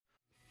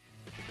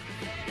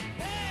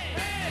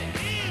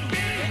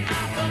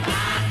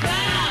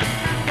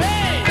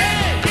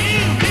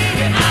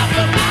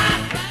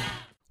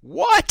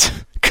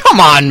Come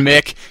on,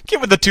 Mick.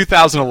 Get with the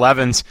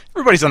 2011s.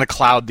 Everybody's on the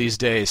cloud these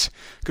days.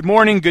 Good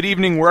morning, good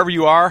evening, wherever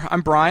you are. I'm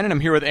Brian, and I'm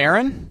here with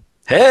Aaron.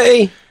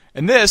 Hey!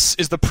 And this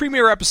is the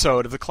premiere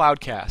episode of the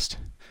Cloudcast.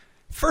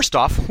 First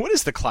off, what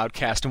is the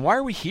Cloudcast, and why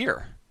are we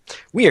here?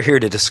 We are here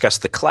to discuss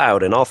the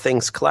cloud and all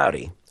things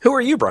cloudy. Who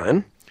are you,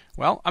 Brian?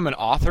 Well, I'm an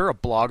author, a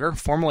blogger,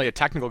 formerly a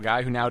technical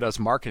guy who now does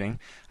marketing.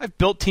 I've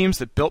built teams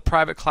that built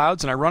private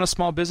clouds, and I run a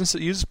small business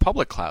that uses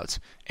public clouds.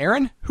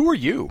 Aaron, who are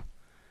you?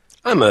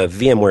 I'm a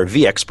VMware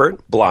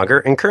vExpert,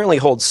 blogger, and currently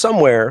hold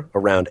somewhere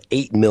around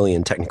 8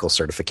 million technical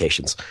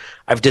certifications.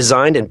 I've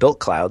designed and built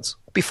clouds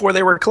before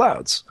they were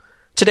clouds.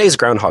 Today's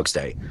Groundhog's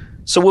Day.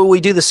 So will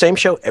we do the same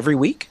show every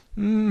week?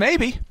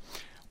 Maybe.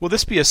 Will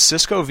this be a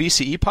Cisco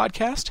VCE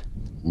podcast?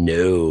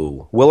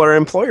 No. Will our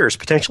employers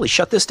potentially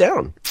shut this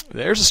down?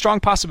 There's a strong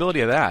possibility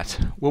of that.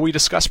 Will we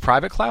discuss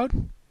private cloud?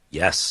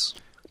 Yes.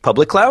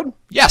 Public cloud?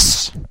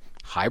 Yes.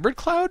 Hybrid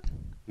cloud?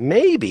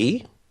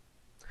 Maybe.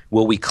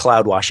 Will we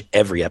cloud wash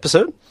every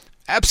episode?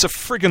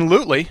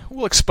 Abso-friggin-lutely.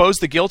 We'll expose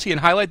the guilty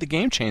and highlight the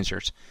game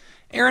changers.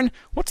 Aaron,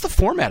 what's the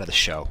format of the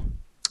show?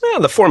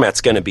 Well, the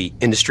format's going to be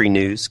industry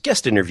news,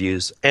 guest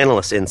interviews,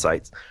 analyst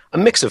insights, a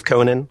mix of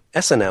Conan,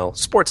 SNL,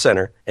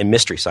 SportsCenter, and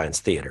Mystery Science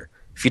Theater.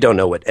 If you don't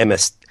know what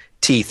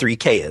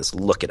MST3K is,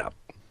 look it up.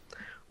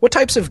 What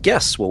types of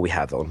guests will we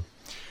have on?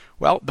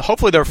 Well,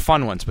 hopefully they're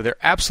fun ones, but they're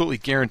absolutely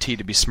guaranteed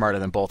to be smarter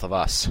than both of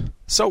us.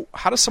 So,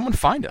 how does someone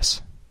find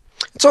us?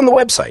 It's on the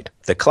website,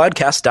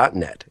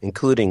 thecloudcast.net,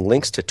 including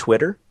links to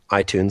Twitter,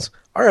 iTunes,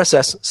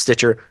 RSS,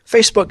 Stitcher,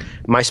 Facebook,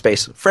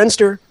 MySpace,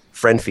 Friendster,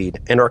 FriendFeed,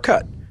 and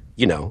Orkut.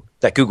 You know,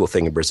 that Google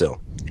thing in Brazil.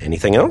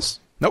 Anything else?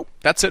 Nope,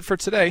 that's it for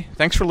today.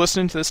 Thanks for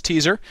listening to this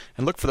teaser,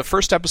 and look for the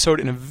first episode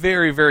in a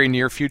very, very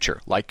near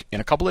future, like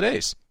in a couple of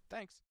days.